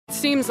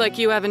Seems like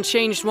you haven't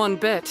changed one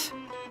bit.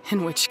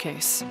 In which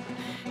case,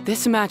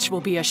 this match will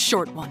be a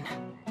short one.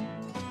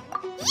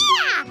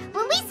 Yeah!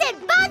 When we send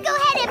Bongo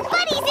Head and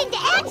buddies into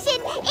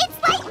action, it's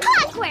like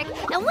clockwork,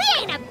 and we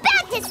ain't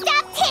about to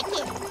stop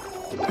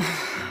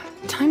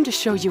ticking! Time to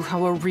show you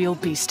how a real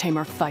beast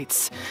tamer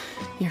fights.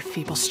 Your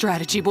feeble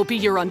strategy will be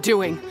your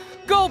undoing.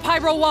 Go,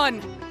 Pyro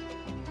 1!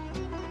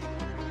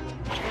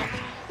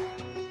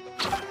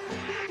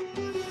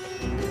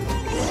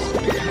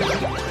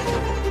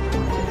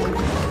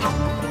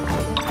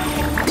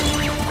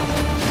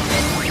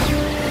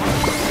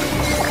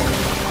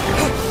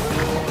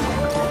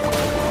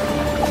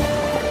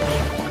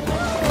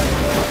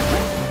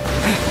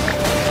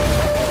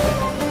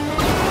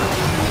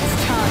 It's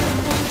time.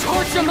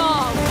 Torch them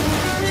all!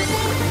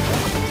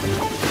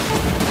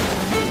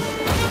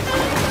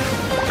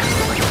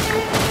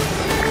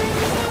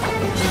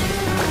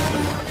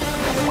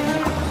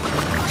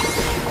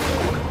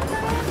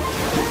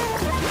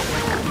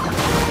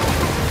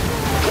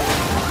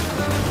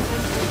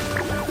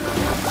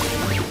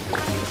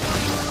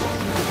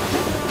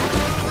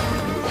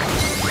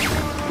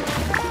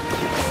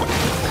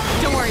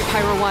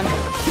 Pyro 1,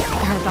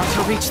 they're about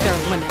to reach their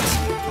limit.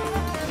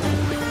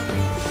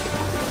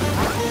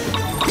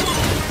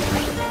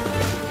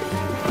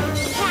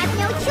 Have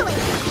no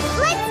choice.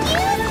 Let's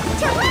use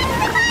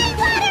Terrestrial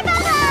Water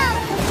Bubble!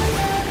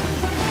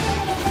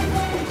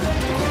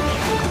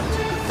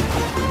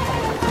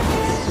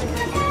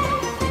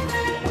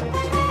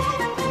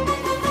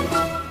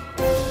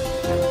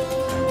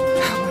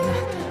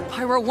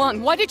 Pyro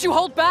 1, why did you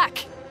hold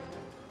back?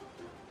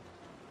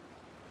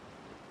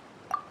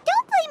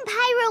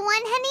 Pyro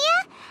 1,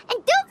 Haniyyah, and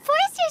don't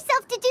force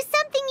yourself to do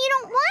something you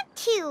don't want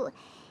to.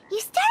 You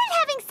started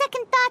having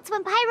second thoughts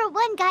when Pyro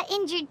 1 got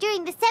injured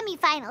during the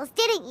semifinals,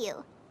 didn't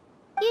you?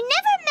 You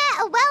never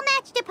met a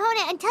well-matched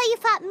opponent until you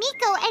fought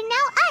Miko, and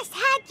now us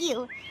had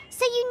you.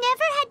 So you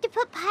never had to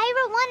put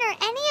Pyro 1 or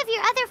any of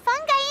your other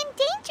fungi in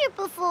danger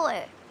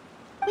before.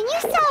 When you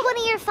saw one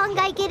of your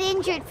fungi get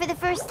injured for the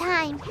first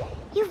time,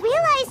 you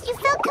realized you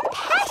felt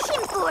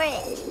compassion for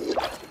it.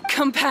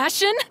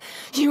 Compassion?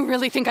 You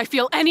really think I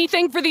feel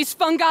anything for these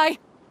fungi?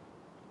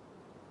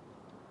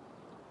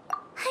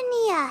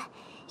 Haniyahh,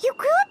 you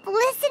grew up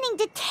listening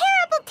to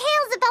terrible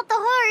tales about the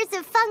horrors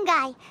of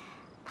fungi.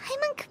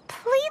 Paimon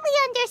completely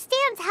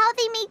understands how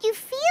they made you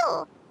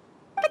feel.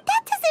 But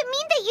that doesn't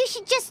mean that you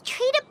should just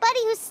treat a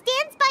buddy who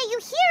stands by you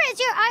here as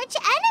your arch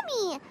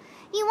enemy.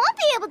 You won't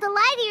be able to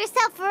lie to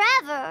yourself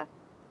forever.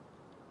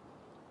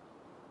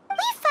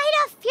 We fight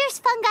off fierce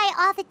fungi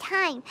all the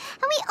time,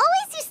 and we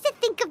always used to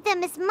think of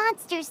them as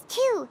monsters,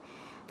 too.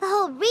 The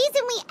whole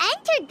reason we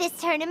entered this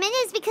tournament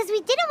is because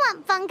we didn't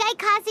want fungi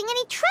causing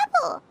any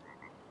trouble.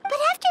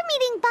 But after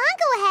meeting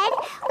Bongo Head,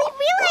 we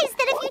realized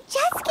that if you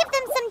just give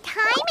them some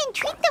time and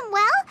treat them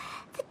well,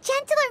 the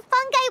gentler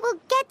fungi will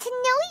get to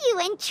know you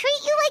and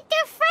treat you like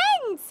they're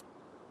friends.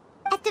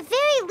 At the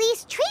very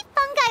least, treat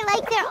fungi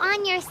like they're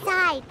on your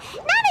side,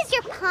 not as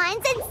your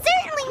pawns and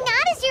certainly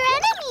not as your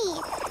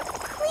enemy.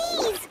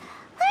 Please,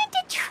 learn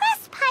to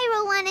trust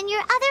Pyro 1 and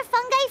your other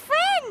fungi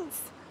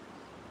friends.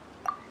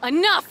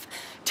 Enough!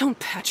 Don't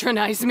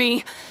patronize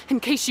me. In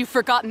case you've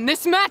forgotten,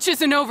 this match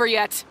isn't over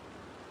yet.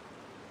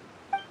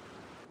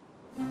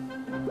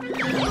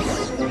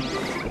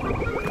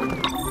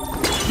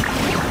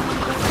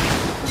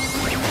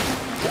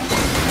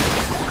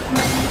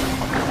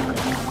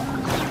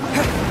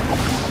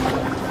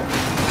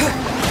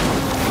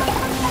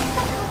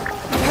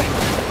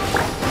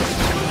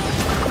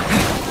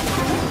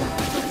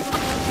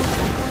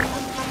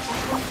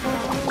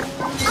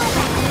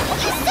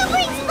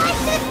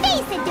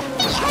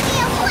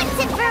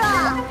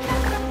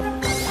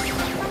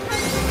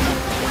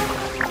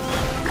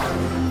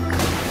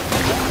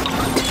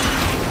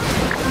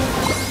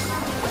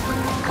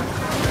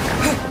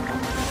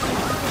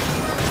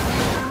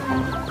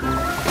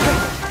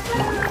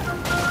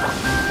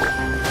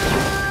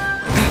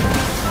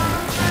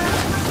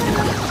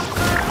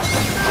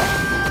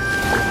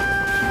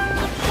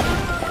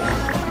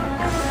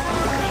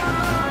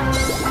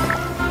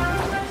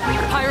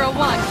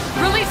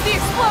 Release the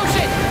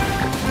explosion!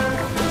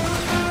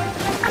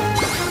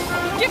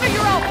 Give it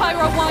your all,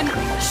 Pyro 1!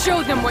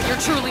 Show them what you're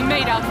truly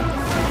made of!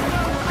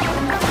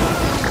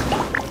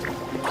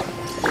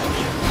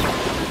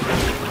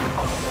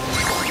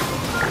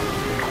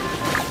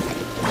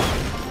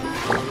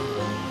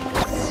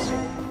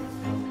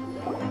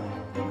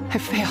 I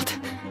failed.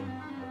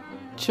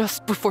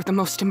 Just before the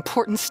most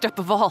important step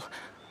of all,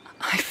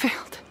 I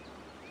failed.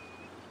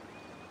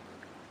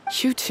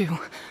 You two,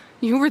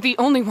 you were the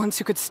only ones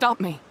who could stop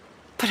me.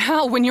 But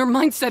how when your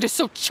mindset is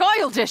so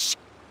childish?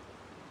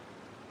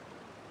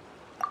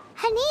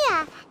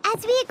 Haniyahh,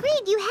 as we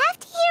agreed, you have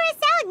to hear us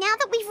out now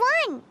that we've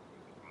won.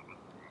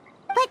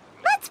 But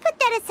let's put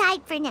that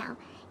aside for now.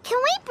 Can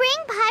we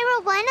bring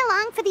Pyro 1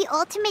 along for the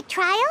ultimate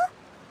trial?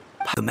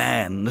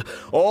 Command,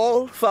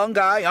 all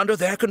fungi under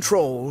their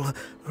control,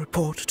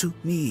 report to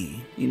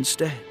me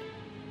instead.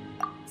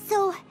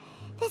 So,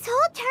 this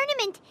whole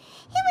tournament,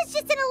 it was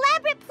just an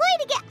elaborate ploy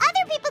to get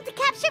other people to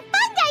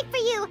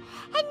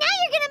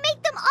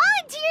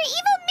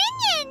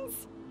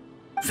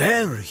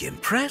Very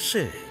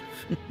impressive.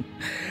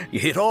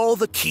 You hit all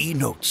the key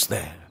notes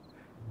there.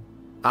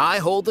 I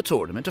hold the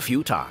tournament a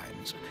few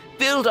times,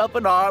 build up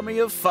an army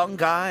of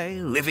fungi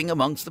living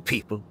amongst the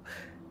people,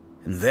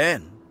 and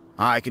then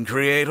I can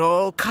create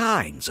all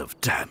kinds of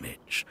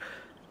damage.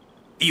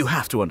 You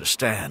have to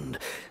understand,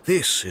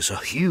 this is a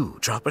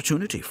huge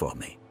opportunity for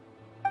me.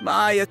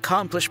 My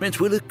accomplishments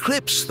will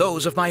eclipse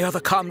those of my other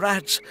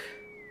comrades.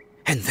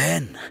 And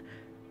then,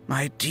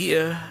 my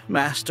dear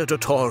Master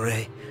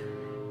Dottore,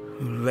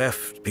 who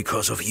left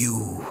because of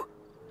you,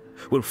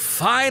 will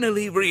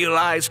finally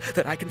realize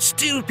that I can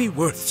still be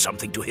worth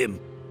something to him.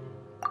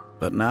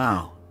 But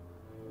now,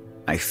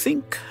 I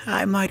think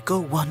I might go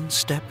one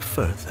step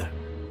further.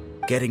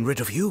 Getting rid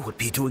of you would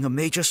be doing a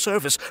major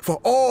service for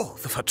all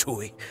the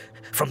Fatui,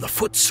 from the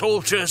foot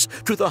soldiers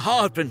to the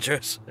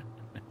harbingers.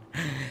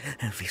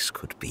 This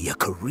could be a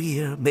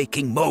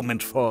career-making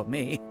moment for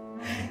me.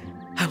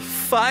 I'll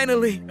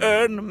finally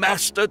earn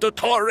Master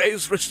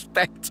Dottore's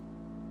respect.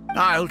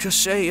 I'll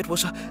just say it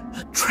was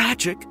a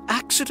tragic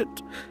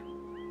accident.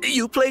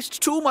 You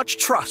placed too much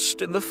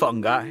trust in the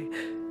fungi,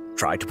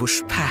 tried to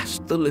push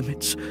past the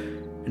limits,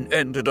 and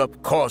ended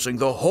up causing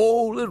the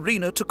whole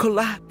arena to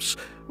collapse,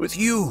 with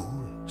you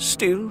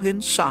still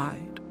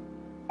inside.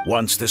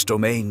 Once this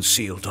domain's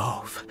sealed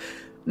off,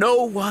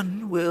 no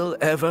one will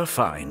ever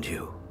find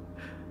you.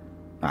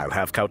 I'll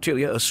have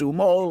Kautilya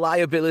assume all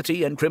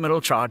liability and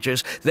criminal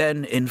charges,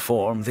 then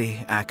inform the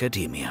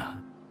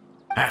Academia.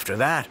 After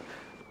that,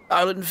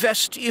 I'll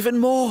invest even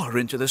more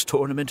into this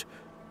tournament,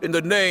 in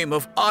the name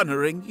of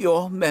honoring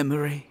your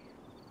memory.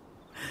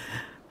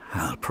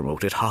 I'll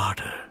promote it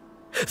harder.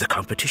 The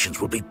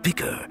competitions will be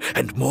bigger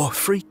and more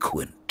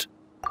frequent.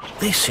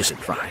 This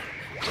isn't right.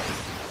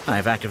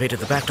 I've activated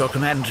the backdoor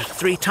command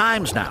 3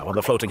 times now on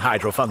the floating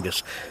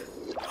hydrofungus.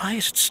 Why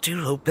is it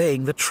still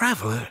obeying the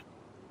Traveler?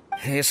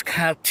 Is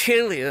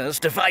Kautilya's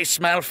device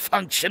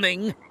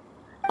malfunctioning?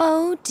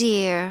 Oh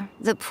dear,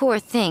 the poor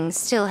thing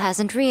still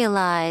hasn't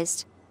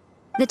realized.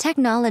 The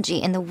technology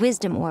in the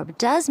Wisdom Orb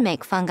does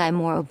make fungi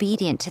more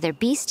obedient to their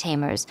beast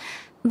tamers,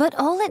 but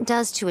all it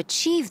does to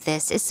achieve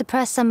this is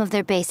suppress some of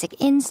their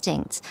basic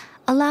instincts,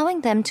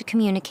 allowing them to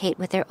communicate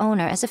with their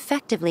owner as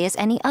effectively as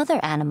any other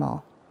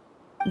animal.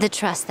 The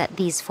trust that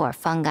these 4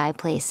 fungi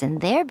place in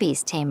their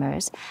beast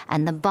tamers,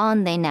 and the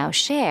bond they now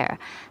share,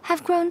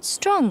 have grown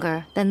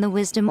stronger than the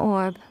Wisdom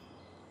Orb.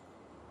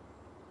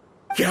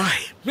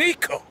 Yai,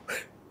 Miko!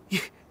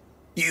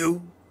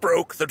 You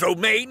broke the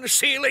domain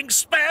sealing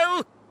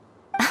spell?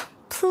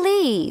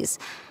 Please,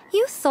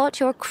 you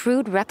thought your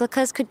crude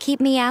replicas could keep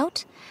me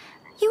out?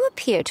 You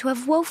appear to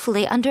have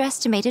woefully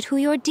underestimated who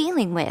you're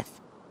dealing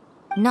with.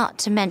 Not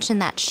to mention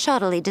that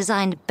shoddily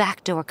designed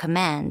backdoor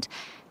command.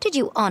 Did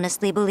you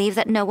honestly believe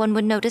that no one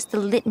would notice the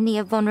litany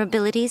of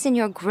vulnerabilities in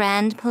your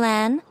grand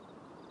plan?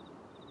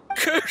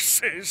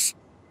 Curses!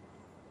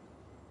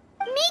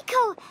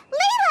 Miko,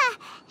 Layla,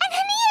 and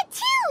Haniyah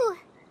too!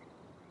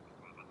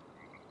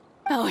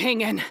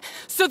 Elchingen,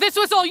 so this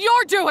was all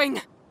you're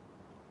doing!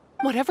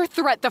 Whatever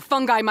threat the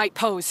fungi might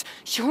pose,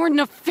 your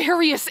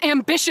nefarious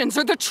ambitions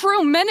are the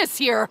true menace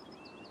here!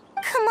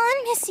 Come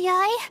on, Miss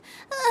Yai.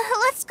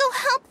 Let's go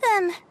help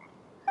them.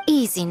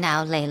 Easy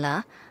now,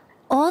 Layla.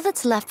 All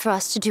that's left for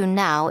us to do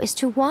now is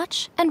to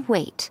watch and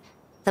wait.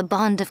 The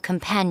bond of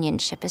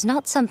companionship is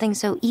not something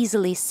so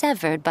easily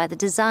severed by the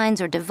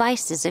designs or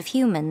devices of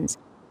humans.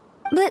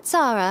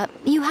 Blitzara,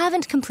 you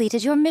haven't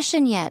completed your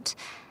mission yet.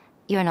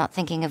 You're not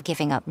thinking of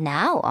giving up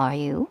now, are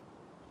you?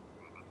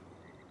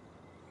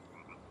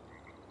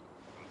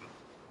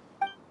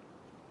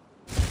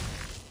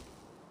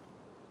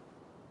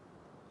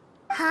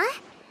 Huh?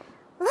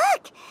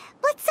 Look!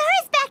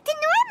 Blitzara's back to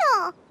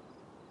normal!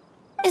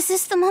 Is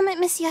this the moment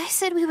Miss Yai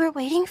said we were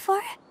waiting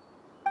for?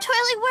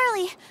 Twirly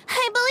Whirly,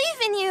 I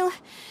believe in you!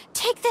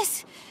 Take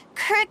this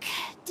Kirk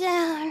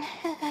down.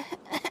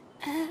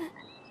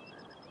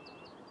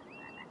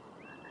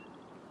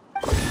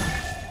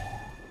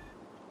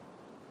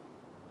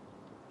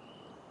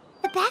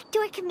 The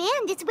backdoor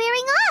command is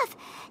wearing off!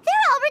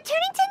 They're all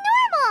returning to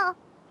normal!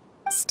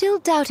 Still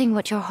doubting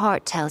what your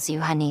heart tells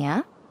you,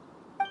 Haniyyah?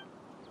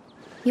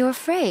 You're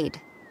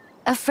afraid.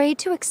 Afraid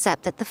to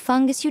accept that the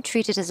fungus you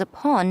treated as a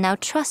pawn now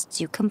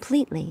trusts you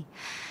completely.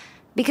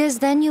 Because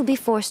then you'll be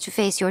forced to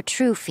face your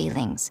true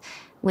feelings,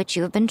 which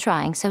you have been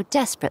trying so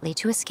desperately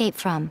to escape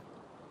from.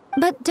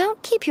 But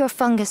don't keep your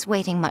fungus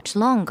waiting much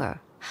longer.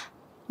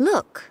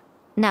 Look,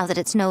 now that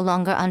it's no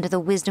longer under the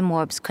Wisdom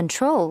Orb's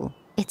control,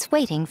 it's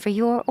waiting for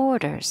your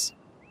orders.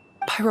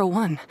 Pyro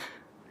 1,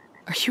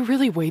 are you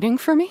really waiting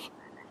for me?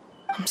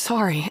 I'm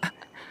sorry.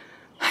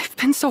 I've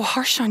been so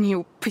harsh on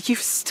you, but you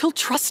still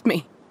trust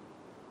me.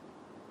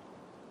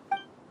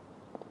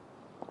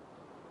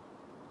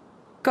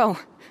 Go.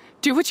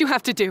 Do what you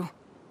have to do.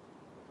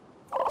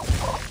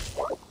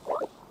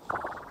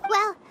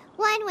 Well,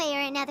 one way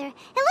or another,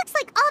 it looks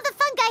like all the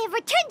fungi have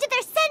returned to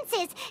their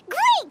senses!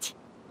 Great!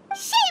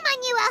 Shame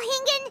on you,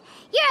 Elchingen!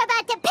 You're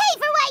about to pay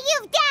for what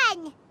you've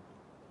done!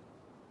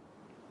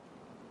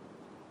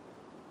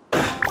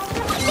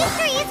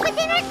 Victory is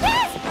within our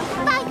grasp!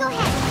 Bye, go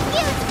ahead.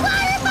 use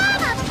water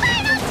bomb of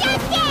final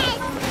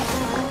justice!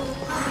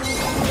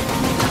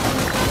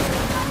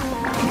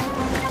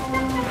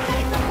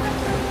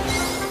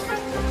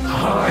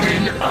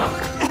 Harden up.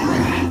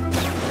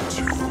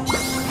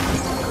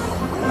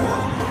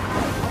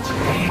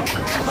 Take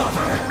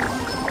cover.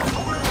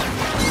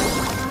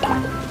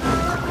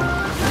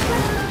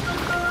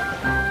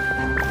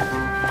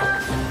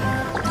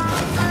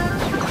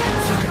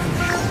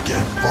 You'll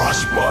get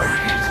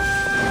frostbite.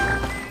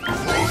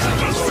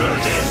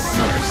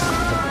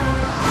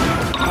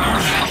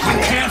 You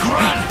can't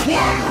run!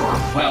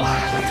 Well,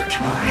 either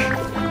try.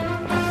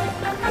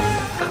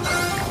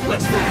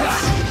 Let's move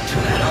on to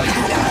that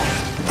idea.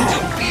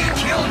 Don't be a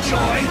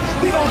killjoy.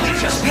 We've only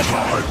just begun.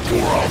 Time for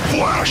a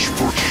flash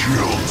for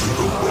chill to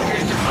the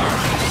bone.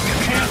 You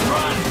can't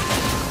run.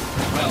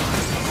 Well,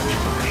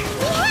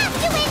 We have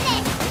to win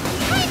this!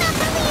 I'm up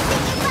for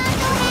leaving you,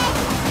 Bunglehead!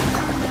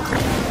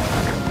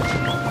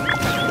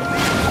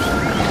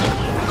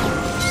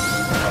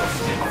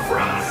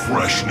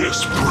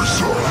 freshness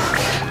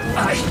preserved.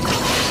 I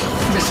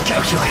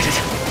miscalculated.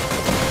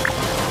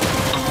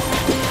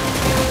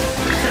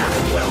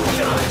 Well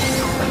done.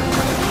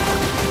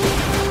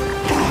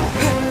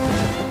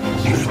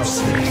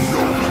 It's no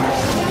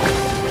problem.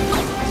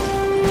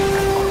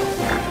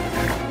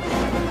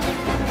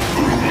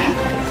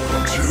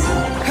 2,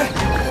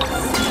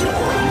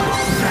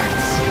 1. That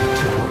seemed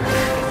to work.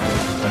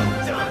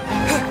 Done.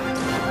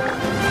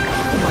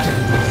 What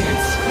an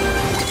idiots.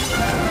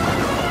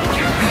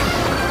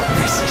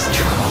 This is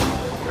trouble.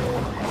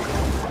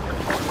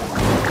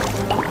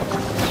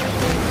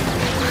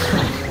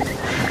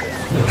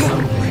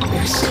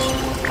 Loneliness.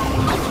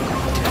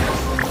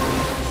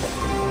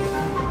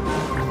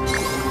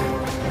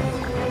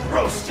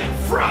 Roast and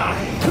fry!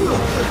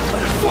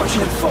 An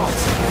unfortunate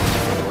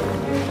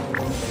fault!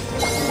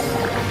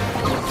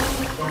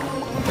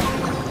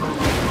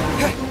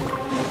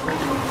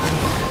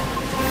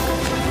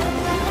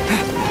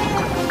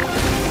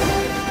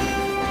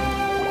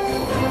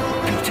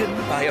 Beaten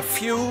by a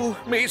few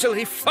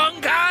measly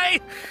fungi?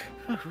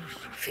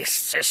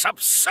 This is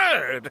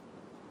absurd!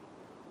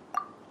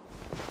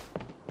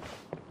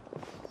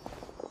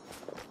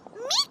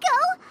 Miko!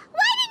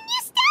 Why didn't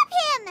you stop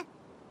him?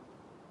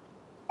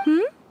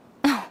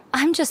 Oh,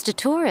 I'm just a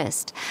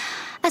tourist.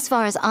 As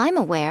far as I'm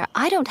aware,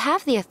 I don't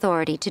have the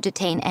authority to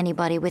detain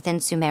anybody within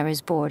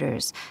Sumeru's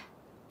borders.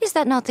 Is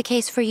that not the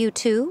case for you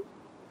too?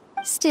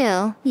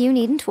 Still, you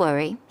needn't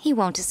worry. He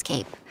won't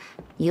escape.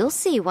 You'll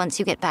see once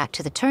you get back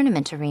to the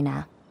tournament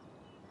arena.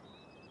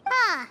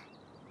 Huh.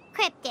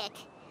 Cryptic.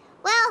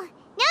 Well,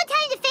 no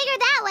time to figure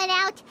that one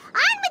out.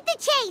 On with the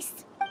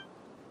chase!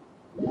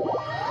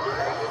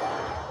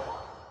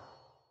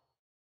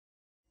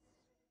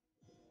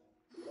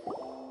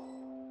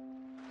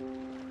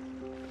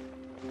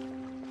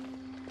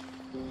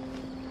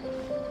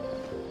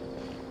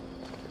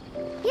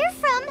 You're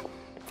from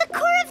the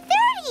Core of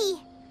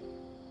 30!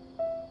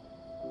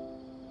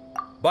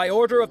 By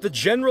order of the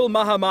General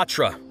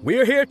Mahamatra,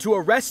 we're here to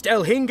arrest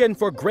Elchingen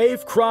for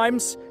grave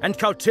crimes and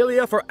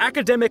Kautilya for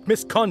academic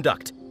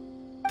misconduct.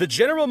 The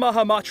General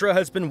Mahamatra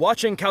has been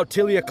watching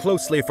Kautilya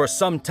closely for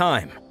some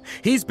time.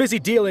 He's busy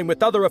dealing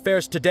with other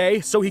affairs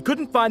today, so he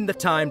couldn't find the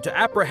time to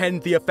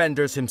apprehend the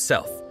offenders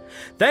himself.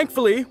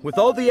 Thankfully, with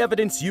all the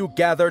evidence you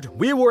gathered,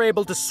 we were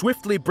able to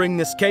swiftly bring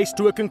this case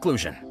to a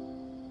conclusion.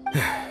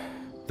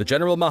 The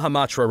General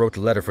Mahamatra wrote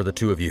a letter for the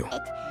two of you.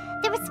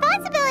 The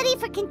responsibility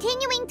for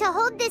continuing to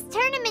hold this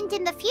tournament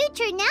in the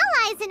future now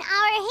lies in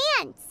our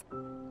hands.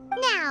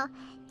 Now,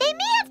 they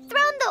may have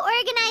thrown the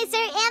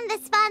organizer and the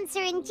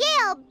sponsor in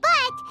jail,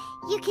 but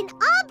you can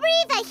all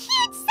breathe a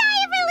huge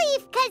sigh of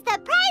relief because the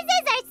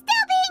prizes are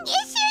still being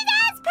issued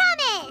as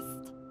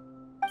promised!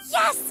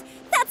 Yes!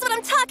 That's what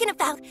I'm talking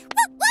about!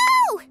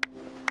 Woo-woo!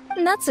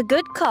 That's a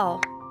good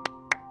call.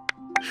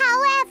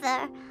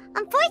 However,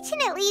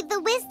 unfortunately,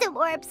 the wisdom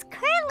orbs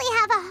currently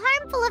have a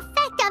harmful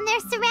effect on their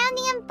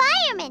surrounding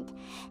environment,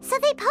 so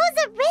they pose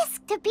a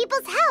risk to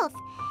people's health.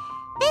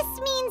 This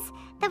means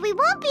that we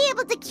won't be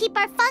able to keep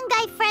our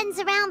fungi friends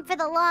around for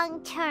the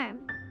long term.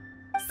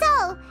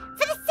 So,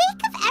 for the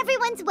sake of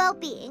everyone's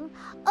well-being,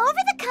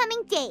 over the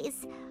coming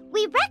days,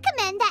 we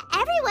recommend that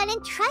everyone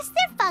entrust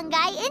their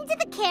fungi into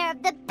the care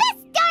of the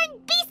best darn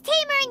beast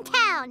tamer in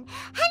town,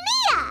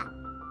 Haniyahh!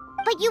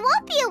 But you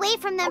won't be away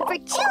from them for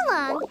too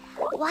long.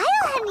 While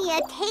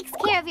Haniyyah takes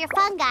care of your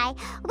fungi,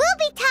 we'll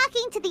be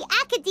talking to the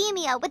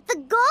academia with the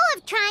goal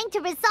of trying to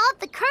resolve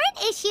the current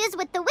issues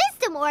with the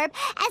wisdom orb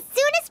as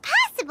soon as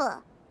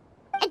possible.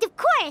 And of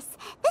course,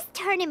 this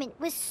tournament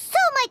was so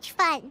much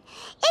fun.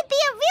 It'd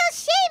be a real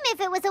shame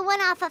if it was a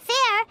one-off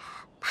affair.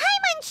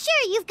 I'm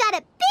unsure you've got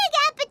a big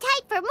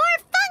appetite for more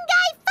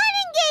fungi fun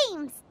and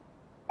games.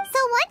 So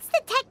once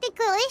the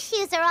technical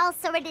issues are all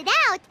sorted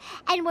out,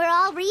 and we're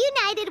all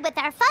reunited with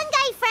our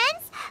fungi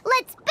friends,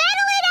 let's